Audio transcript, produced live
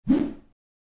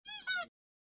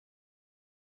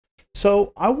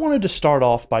So I wanted to start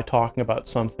off by talking about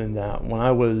something that when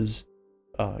I was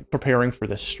preparing for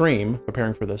this stream,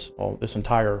 preparing for this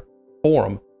entire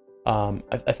forum,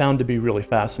 I found to be really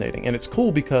fascinating. And it's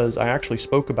cool because I actually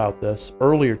spoke about this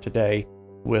earlier today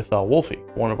with Wolfie,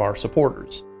 one of our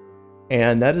supporters.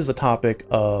 And that is the topic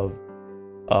of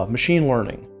machine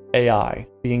learning, AI,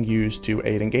 being used to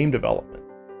aid in game development.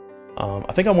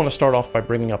 I think I want to start off by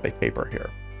bringing up a paper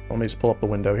here. Let me just pull up the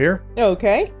window here.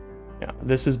 Okay. Yeah,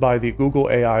 this is by the Google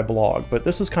AI blog, but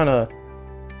this is kind of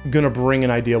going to bring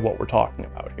an idea of what we're talking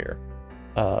about here.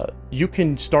 You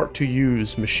can start to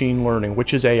use machine learning,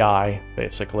 which is AI,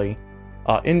 basically,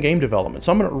 in game development.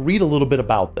 So I'm going to read a little bit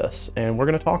about this, and we're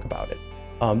going to talk about it.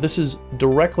 This is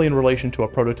directly in relation to a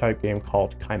prototype game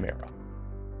called Chimera.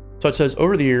 So it says,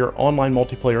 over the year, online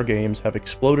multiplayer games have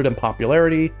exploded in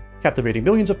popularity, captivating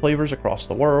millions of players across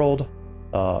the world,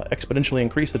 exponentially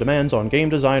increase the demands on game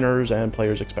designers, and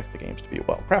players expect the games to be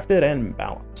well crafted and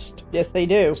balanced. Yes, they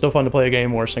do. It's no fun to play a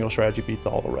game where a single strategy beats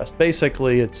all the rest.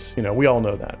 Basically, it's, we all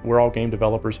know that. We're all game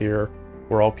developers here.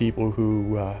 We're all people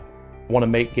who want to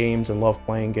make games and love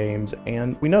playing games,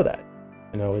 and we know that.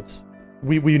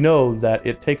 We know that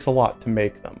it takes a lot to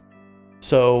make them.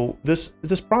 So this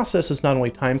process is not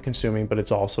only time consuming, but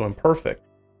it's also imperfect.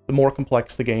 The more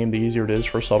complex the game, the easier it is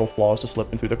for subtle flaws to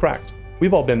slip in through the cracks.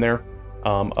 We've all been there.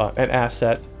 An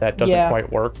asset that doesn't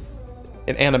quite work,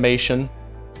 an animation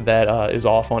that is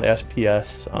off on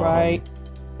SPS, right?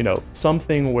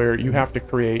 Something where you have to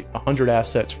create 100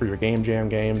 assets for your Game Jam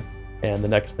game, and the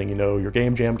next thing you know, your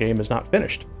Game Jam game is not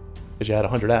finished because you had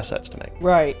 100 assets to make.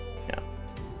 Right.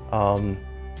 Yeah.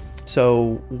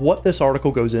 So what this article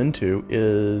goes into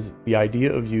is the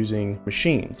idea of using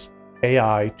machines,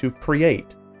 AI, to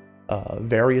create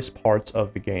various parts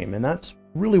of the game, and that's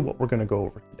really what we're going to go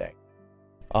over today.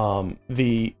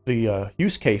 The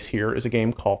use case here is a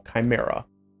game called Chimera.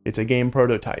 It's a game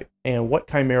prototype, and what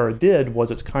Chimera did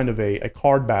was it's kind of a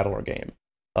card battler game,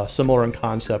 similar in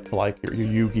concept to like your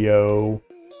Yu-Gi-Oh,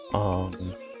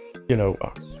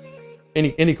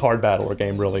 any card battler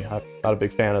game really. I'm not a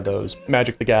big fan of those.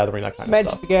 Magic the Gathering, that kind of stuff.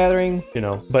 Magic the Gathering.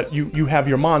 But you have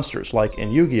your monsters like in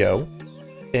Yu-Gi-Oh,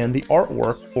 and the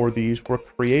artwork for these were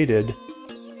created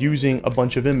using a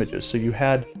bunch of images. So you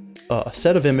had a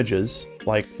set of images,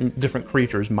 like different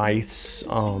creatures, mice,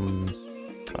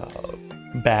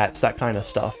 bats, that kind of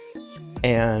stuff.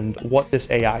 And what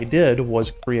this AI did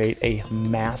was create a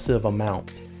massive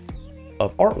amount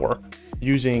of artwork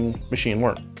using machine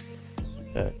learning.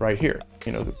 Right here,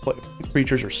 the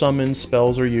creatures are summoned,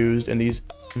 spells are used, and these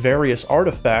various art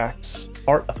effects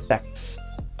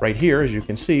right here, as you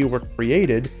can see, were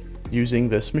created using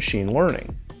this machine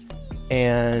learning.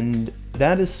 And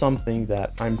that is something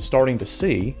that I'm starting to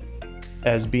see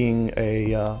as being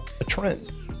a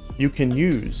trend. You can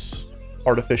use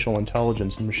artificial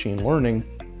intelligence and machine learning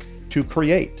to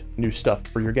create new stuff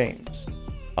for your games.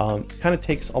 Kind of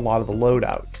takes a lot of the load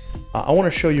out. I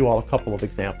want to show you all a couple of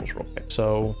examples real quick.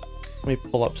 So let me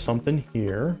pull up something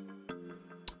here.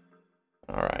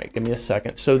 All right, give me a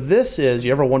second. So this is,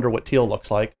 you ever wonder what teal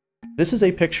looks like? This is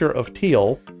a picture of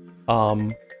teal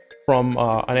from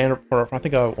I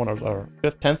think one of our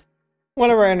 10th? One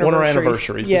of our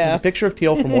anniversaries. Yeah. This is a picture of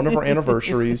teal from one of our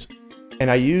anniversaries, and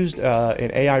I used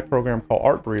an AI program called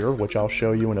Art Breeder, which I'll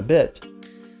show you in a bit,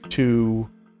 to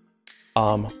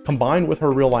combine with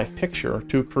her real-life picture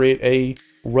to create a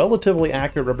relatively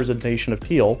accurate representation of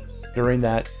teal during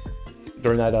that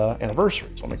anniversary.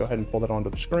 So let me go ahead and pull that onto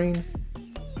the screen.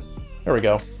 There we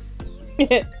go.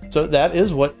 So that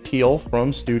is what teal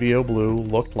from Studio Blue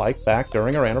looked like back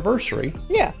during our anniversary.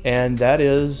 Yeah. And that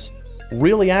is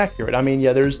really accurate. I mean,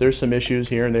 yeah, there's some issues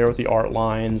here and there with the art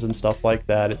lines and stuff like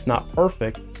that. It's not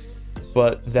perfect,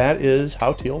 but that is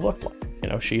how teal looked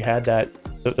like. She had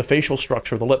the facial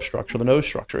structure, the lip structure, the nose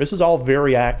structure. This is all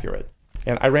very accurate.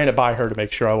 And I ran it by her to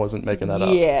make sure I wasn't making that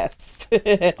up. Yes.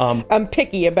 I'm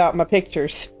picky about my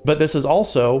pictures. But this is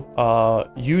also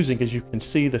using, as you can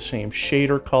see, the same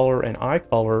shader color and eye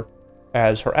color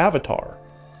as her avatar.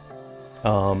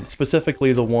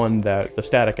 Specifically the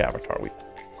static avatar we did.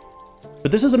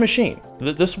 But this is a machine.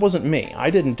 This wasn't me.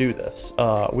 I didn't do this.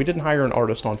 We didn't hire an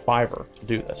artist on Fiverr to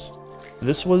do this.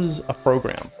 This was a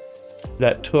program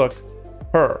that took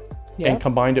her and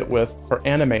combined it with her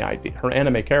anime ID, her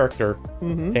anime character,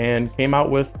 and came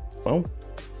out with, well,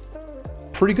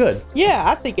 pretty good. Yeah,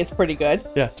 I think it's pretty good.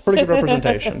 Yeah, it's pretty good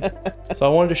representation. So I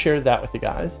wanted to share that with you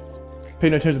guys.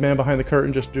 Pay no attention to the man behind the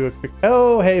curtain, just do a quick,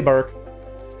 oh, hey, Burke.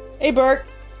 Hey, Burke.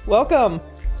 Welcome.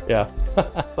 Yeah.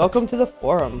 Welcome to the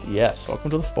forum. Yes,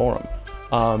 welcome to the forum.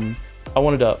 I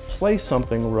wanted to play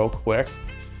something real quick.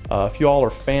 If you all are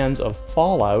fans of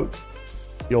Fallout,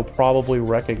 you'll probably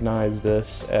recognize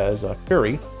this as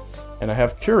Curie. And I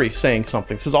have Curie saying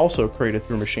something. This is also created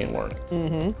through machine learning.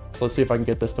 So let's see if I can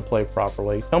get this to play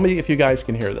properly. Tell me if you guys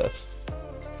can hear this.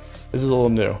 This is a little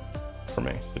new for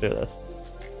me to do this.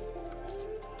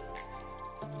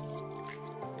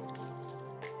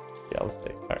 Yeah, let's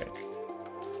see. All right.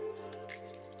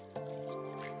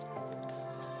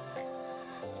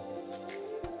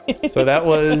 So that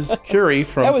was Curie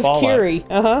from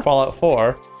Fallout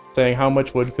 4 saying, how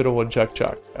much wood could a woodchuck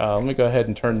chuck? Let me go ahead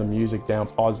and turn the music down,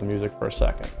 pause the music for a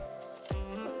second.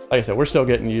 Like I said, we're still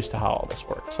getting used to how all this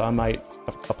works, so I might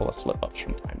have a couple of slip-ups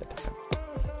from time to time.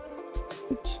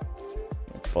 Oops.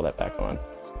 Pull that back on.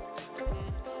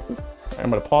 All right, I'm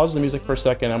going to pause the music for a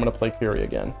second. I'm going to play Curie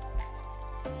again.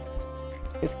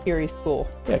 Because Curie's cool.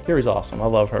 Yeah, Curie's awesome. I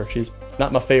love her. She's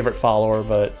not my favorite follower,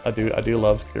 but I do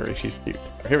love Curie. She's cute.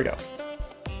 Right, here we go.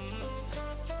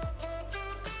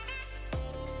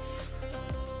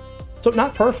 So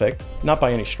not perfect, not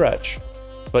by any stretch,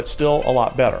 but still a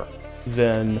lot better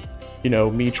than, you know,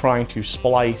 me trying to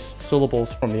splice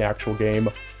syllables from the actual game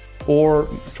or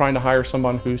trying to hire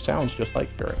someone who sounds just like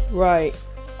Curie. Right.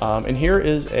 And here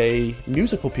is a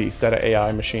musical piece that an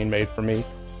AI machine made for me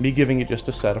giving it just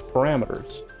a set of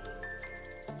parameters.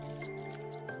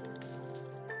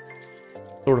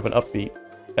 Sort of an upbeat,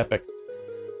 epic,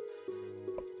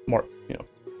 more, you know,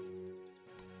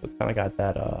 it's kind of got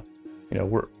that, you know,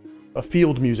 where a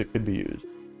field music could be used.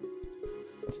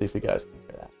 Let's see if you guys can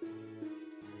hear that.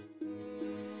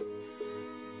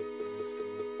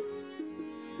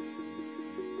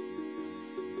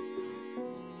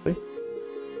 See?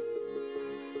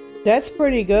 That's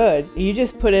pretty good. You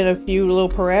just put in a few little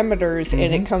parameters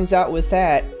and it comes out with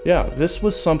that. Yeah, this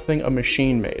was something a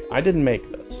machine made. I didn't make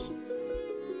this.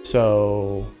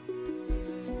 So,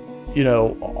 you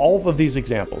know, all of these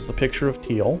examples, the picture of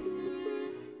teal,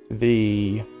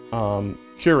 the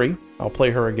Curie, I'll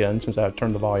play her again since I've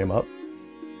turned the volume up,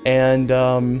 and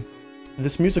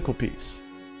this musical piece.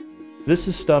 This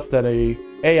is stuff that a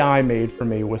AI made for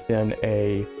me within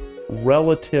a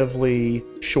relatively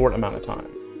short amount of time.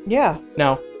 Yeah.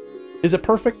 Now, is it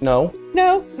perfect? No.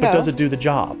 No. But does it do the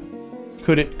job?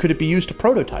 Could it be used to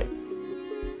prototype?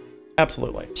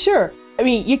 Absolutely. Sure. I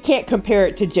mean, you can't compare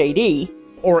it to JD.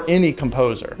 Or any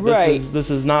composer. Right. This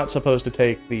is not supposed to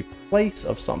take the place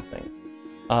of something.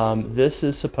 This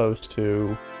is supposed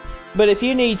to... But if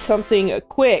you need something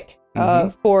quick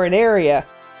for an area,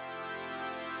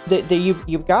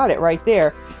 you've got it right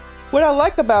there. What I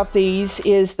like about these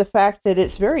is the fact that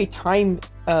it's very time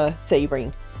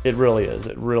saving. It really is.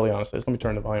 It really honestly is. Let me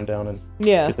turn the volume down and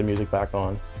get the music back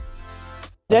on.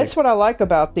 That's what I like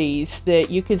about these, that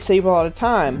you can save a lot of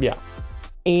time. Yeah.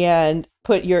 And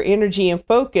put your energy and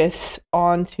focus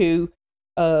onto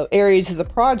areas of the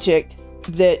project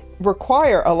that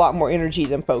require a lot more energy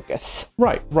than focus.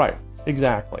 Right,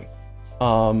 exactly.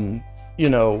 You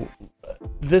know,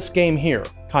 this game here,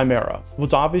 Chimera,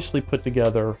 was obviously put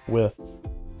together with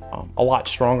a lot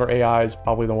stronger AIs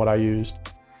probably than what I used,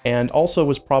 and also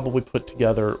was probably put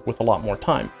together with a lot more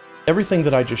time. Everything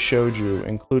that I just showed you,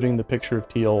 including the picture of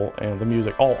teal and the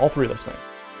music, all three of those things,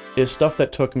 is stuff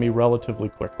that took me relatively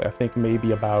quickly. I think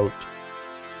maybe about,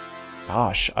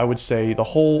 gosh, I would say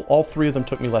all three of them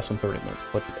took me less than 30 minutes to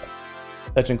put together.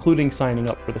 That's including signing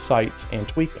up for the sites and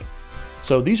tweaking.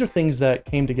 So these are things that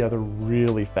came together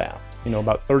really fast, you know,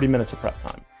 about 30 minutes of prep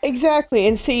time. Exactly.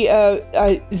 And see,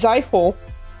 Izybelle,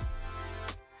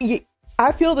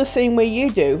 I feel the same way you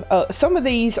do. Some of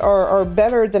these are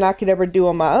better than I could ever do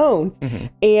on my own.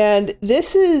 And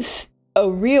this is a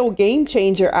real game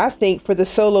changer, I think, for the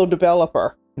solo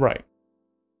developer. Right.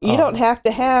 You don't have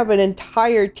to have an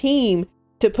entire team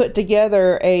to put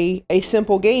together a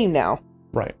simple game now.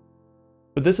 Right.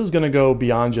 But this is going to go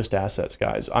beyond just assets,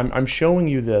 guys. I'm showing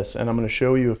you this, and I'm going to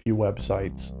show you a few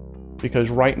websites, because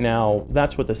right now,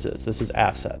 that's what this is. This is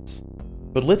assets.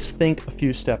 But let's think a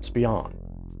few steps beyond.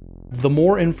 The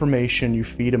more information you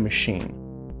feed a machine,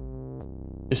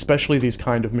 especially these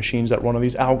kind of machines that run on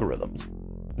these algorithms,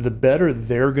 the better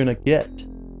they're going to get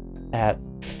at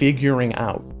figuring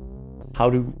out how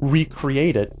to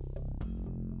recreate it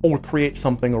or create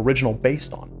something original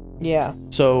based on. Yeah.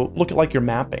 So look at like your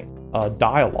mapping,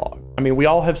 dialogue. I mean, we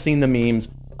all have seen the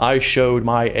memes. I showed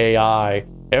my AI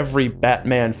every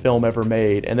Batman film ever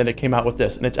made, and then it came out with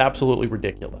this, and it's absolutely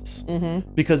ridiculous.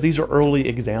 Because these are early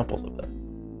examples of this.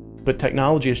 But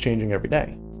technology is changing every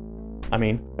day. I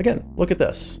mean, again, look at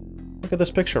this. Look at this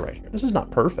picture right here. This is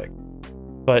not perfect,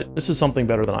 but this is something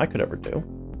better than I could ever do.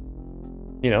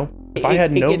 You know, if I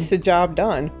hadn't known, it gets the job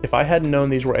done. If I hadn't known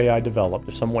these were AI developed,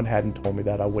 if someone hadn't told me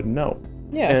that, I wouldn't know.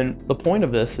 Yeah. And the point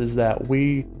of this is that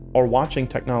we are watching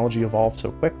technology evolve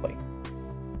so quickly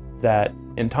that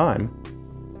in time,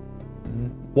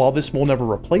 while this will never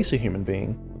replace a human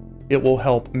being, it will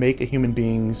help make a human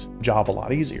being's job a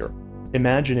lot easier.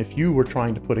 Imagine if you were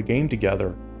trying to put a game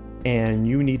together and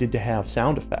you needed to have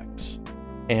sound effects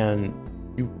and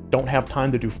you don't have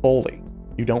time to do Foley.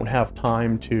 You don't have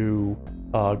time to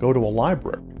go to a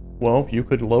library. Well, you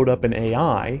could load up an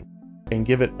AI and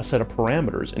give it a set of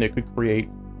parameters and it could create,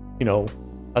 you know,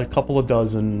 a couple of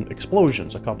dozen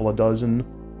explosions, a couple of dozen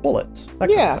bullets, that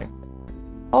kind of thing.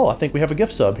 Oh, I think we have a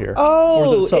gift sub here. Oh,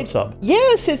 or is it a sub?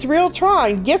 Yes, it's Real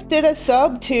Tron. Gifted a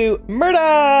sub to Murda.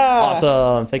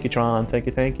 Awesome. Thank you, Tron. Thank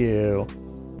you, thank you.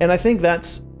 And I think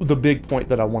that's the big point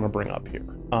that I want to bring up here.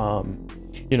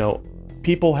 You know,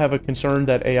 people have a concern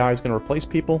that AI is going to replace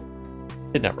people.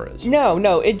 It never is.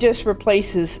 No, it just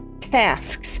replaces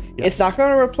tasks. Yes. It's not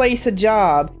going to replace a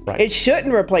job. Right. It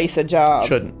shouldn't replace a job.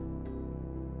 Shouldn't.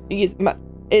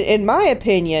 In my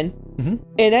opinion,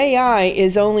 an AI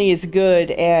is only as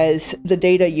good as the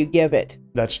data you give it.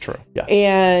 That's true, yes.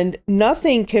 And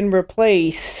nothing can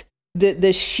replace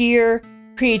the sheer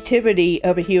creativity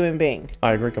of a human being.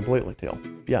 I agree completely, Teal.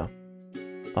 Yeah.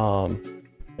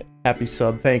 Happy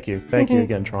sub. Thank you. Thank you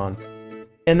again, Tron.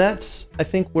 And that's, I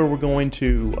think, where we're going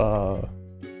to,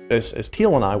 as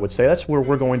Teal and I would say, that's where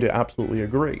we're going to absolutely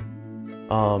agree.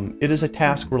 It is a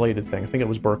task-related thing. I think it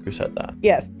was Burke who said that.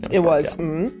 Yes, it was.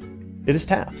 Yeah. It is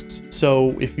tasks.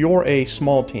 So if you're a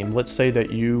small team, let's say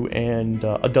that you and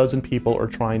a dozen people are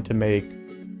trying to make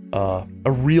a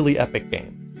really epic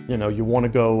game. You know, you want to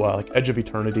go like Edge of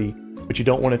Eternity, but you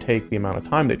don't want to take the amount of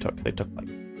time they took. They took like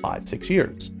 5-6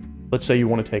 years. Let's say you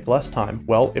want to take less time.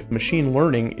 Well, if machine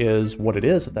learning is what it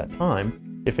is at that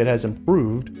time, if it has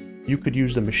improved, you could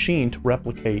use the machine to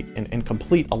replicate and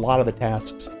complete a lot of the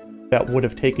tasks that would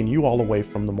have taken you all the way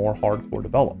from the more hardcore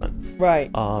development.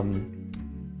 Right.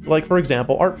 Like, for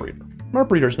example, Art Breeder. Art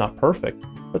Breeder's not perfect,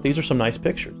 but these are some nice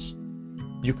pictures.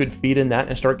 You could feed in that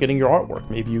and start getting your artwork.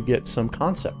 Maybe you get some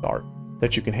concept art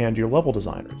that you can hand to your level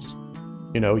designers.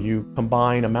 You know, you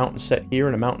combine a mountain set here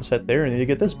and a mountain set there, and then you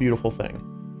get this beautiful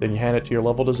thing. Then you hand it to your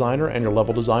level designer, and your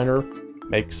level designer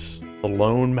makes the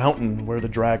lone mountain where the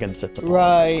dragon sits upon.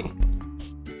 Right.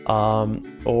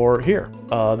 Or here,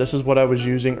 this is what I was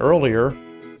using earlier,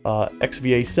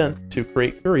 XVA Synth to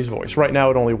create Fury's voice. Right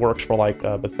now it only works for like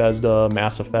Bethesda,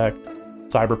 Mass Effect,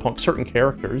 Cyberpunk, certain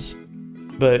characters.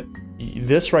 But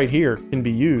this right here can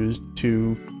be used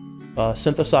to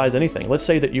synthesize anything. Let's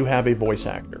say that you have a voice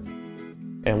actor.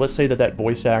 And let's say that that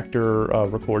voice actor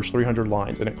records 300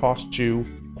 lines and it costs you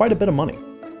quite a bit of money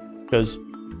because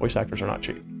voice actors are not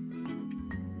cheap.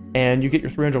 And you get your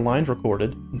 300 lines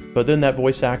recorded, but then that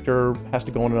voice actor has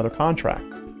to go on another contract.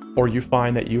 Or you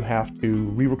find that you have to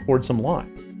re-record some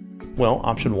lines. Well,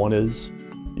 option one is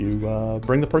you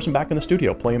bring the person back in the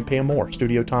studio, pay them more,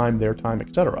 studio time, their time,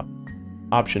 etc.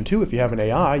 Option two, if you have an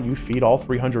AI, you feed all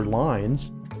 300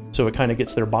 lines, so it kind of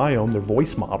gets their biome, their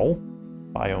voice model,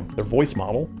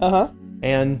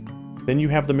 and then you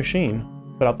have the machine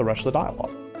put out the rest of the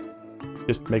dialogue.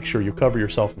 Just make sure you cover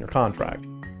yourself in your contract.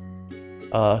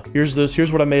 Here's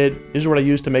what I made. Here's what I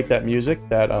used to make that music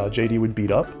that JD would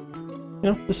beat up.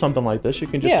 You know, just something like this. You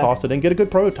can just toss it in, get a good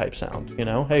prototype sound. You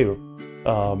know, hey,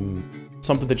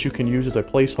 something that you can use as a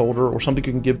placeholder or something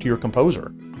you can give to your composer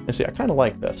and say, I kind of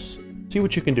like this. See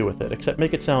what you can do with it, except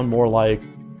make it sound more like,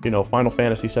 you know, Final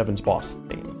Fantasy VII's boss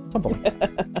theme, something like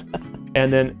that.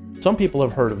 And then some people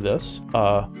have heard of this.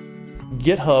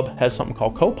 GitHub has something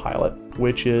called Copilot,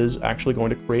 which is actually going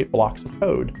to create blocks of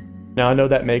code. Now, I know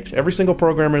that makes every single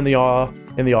programmer in the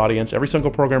audience, every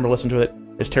single programmer listening to it,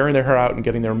 is tearing their hair out and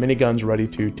getting their miniguns ready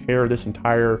to tear this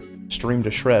entire stream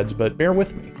to shreds, but bear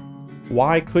with me.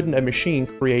 Why couldn't a machine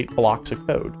create blocks of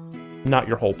code? Not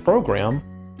your whole program,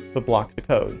 but blocks of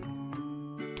code.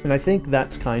 And I think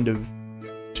that's kind of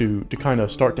to kind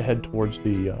of start to head towards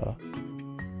the,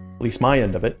 at least my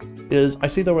end of it, is I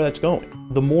see where that's going.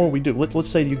 The more we do, let's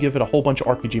say you give it a whole bunch of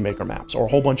RPG Maker maps or a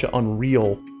whole bunch of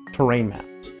Unreal terrain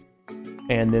maps,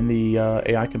 and then the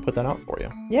AI can put that out for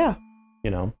you. Yeah. You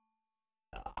know?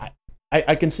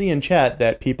 I can see in chat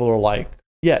that people are like,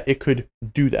 yeah, it could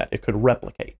do that. It could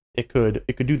replicate. It could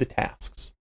do the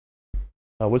tasks.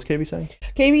 What's KB saying?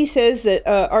 KB says that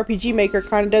RPG Maker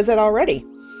kind of does that already.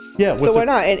 Yeah. So why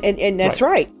not? And that's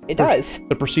right. It does.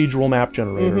 The procedural map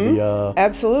generator. The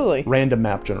absolutely. Random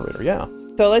map generator. Yeah.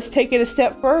 So let's take it a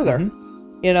step further.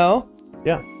 You know?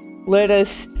 Yeah. Let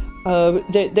us...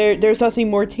 there's nothing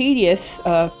more tedious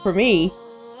for me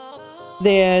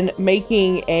than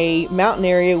making a mountain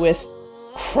area with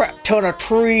crap ton of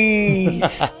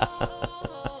trees.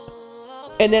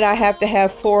 And then I have to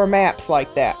have 4 maps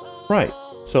like that. Right.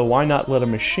 So why not let a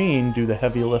machine do the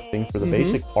heavy lifting for the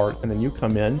basic part, and then you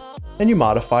come in and you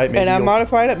modify it. Maybe and I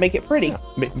modify it, make it pretty.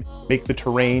 Yeah, make the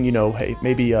terrain, hey,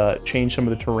 maybe change some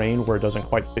of the terrain where it doesn't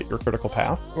quite fit your critical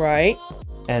path. Right.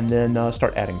 And then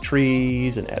start adding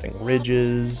trees and adding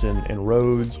ridges and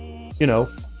roads,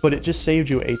 but it just saved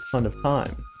you a ton of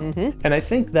time. And I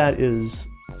think that's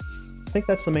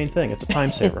the main thing. It's a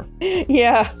time saver.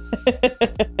 Yeah.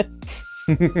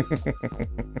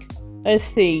 Let's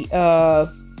see.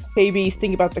 KB's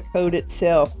thinking about the code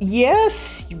itself.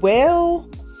 Yes. Well,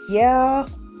 yeah.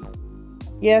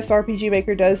 Yes, RPG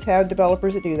Maker does have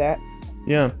developers that do that.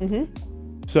 Yeah.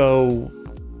 So,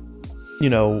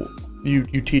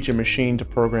 you teach a machine to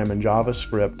program in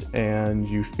JavaScript, and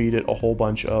you feed it a whole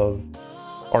bunch of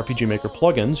RPG Maker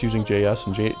plugins using JS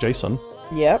and JSON.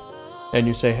 Yep. And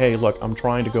you say, hey, look, I'm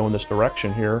trying to go in this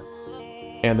direction here,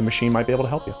 and the machine might be able to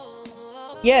help you.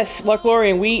 Yes,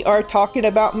 Lucklorian, we are talking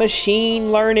about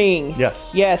machine learning.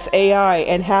 Yes. Yes, AI,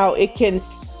 and how it can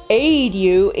aid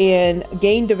you in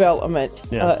game development,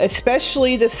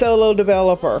 especially the solo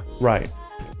developer. Right.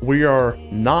 We are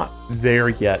not there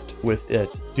yet with it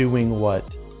doing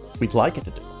what we'd like it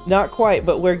to do. Not quite,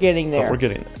 but we're getting there. But we're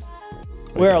getting there.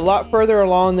 We're a lot further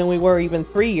along than we were even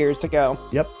 3 years ago.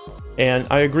 Yep. And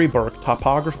I agree, Burke.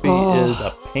 Topography is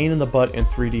a pain in the butt in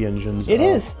 3D engines. It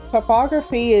is.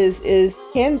 Topography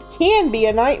can be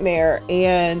a nightmare,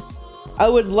 and I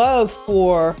would love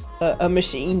for a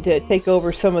machine to take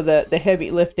over some of the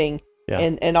heavy lifting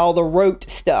and all the rote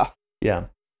stuff. Yeah.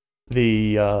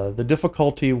 The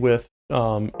difficulty with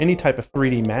any type of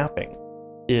 3D mapping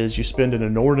is you spend an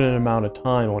inordinate amount of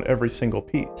time on every single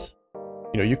piece.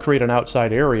 You create an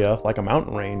outside area like a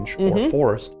mountain range or a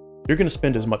forest. You're going to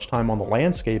spend as much time on the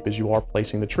landscape as you are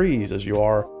placing the trees, as you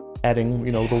are adding,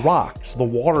 the rocks, the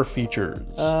water features.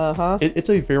 It's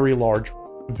a very large,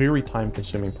 very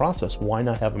time-consuming process. Why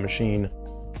not have a machine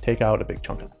take out a big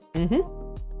chunk of that?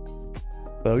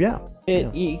 So yeah.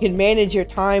 You can manage your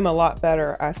time a lot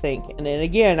better, I think. And then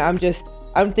again,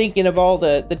 I'm thinking of all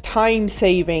the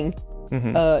time-saving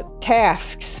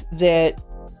tasks that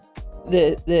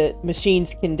the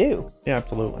machines can do. Yeah,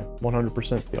 absolutely.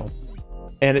 100% feel.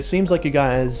 And it seems like you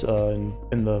guys in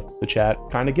the chat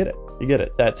kind of get it. You get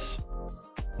it.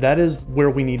 That is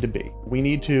where we need to be. We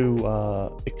need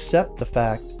to accept the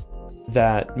fact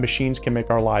that machines can make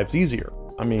our lives easier.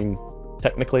 I mean,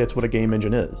 technically, it's what a game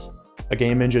engine is. A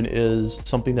game engine is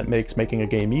something that makes making a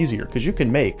game easier, because you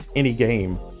can make any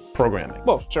game programming.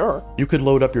 Well, sure. You could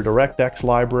load up your DirectX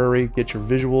library, get your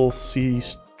Visual C++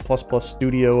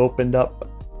 Studio opened up,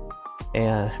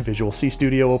 and Visual C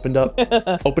Studio opened up,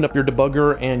 open up your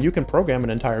debugger, and you can program an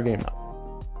entire game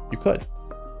now. You could,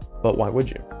 but why would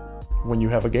you? When you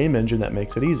have a game engine that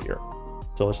makes it easier.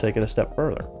 So let's take it a step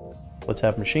further. Let's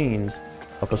have machines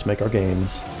help us make our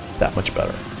games that much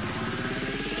better.